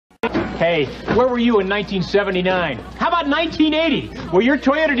Hey, where were you in 1979? How about 1980? Well, your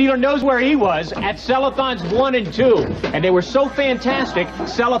Toyota dealer knows where he was, at Sellathons 1 and 2. And they were so fantastic,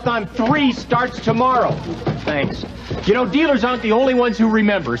 Sellathon 3 starts tomorrow. Thanks. You know, dealers aren't the only ones who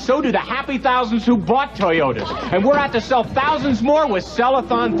remember. So do the happy thousands who bought Toyotas. And we're out to sell thousands more with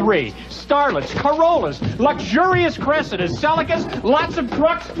Sellathon 3. Starlets, Corollas, luxurious Cressidas, Celicas, lots of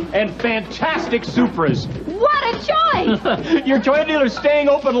trucks, and fantastic Supras. What a choice! Your Toyota dealer's staying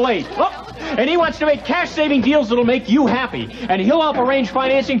open late. Oh, and he wants to make cash-saving deals that'll make you happy. And he'll help arrange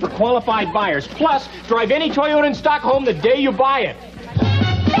financing for qualified buyers. Plus, drive any Toyota in stock home the day you buy it.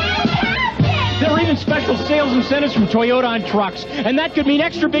 There are even special sales incentives from Toyota on trucks. And that could mean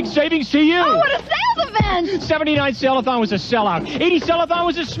extra big savings to you. Oh, what a sales event! 79 Sellathon was a sellout. 80 Sellathon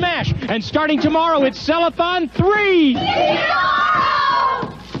was a smash. And starting tomorrow, it's Sellathon 3.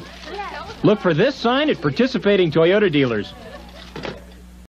 Yeah! Look for this sign at participating Toyota dealers.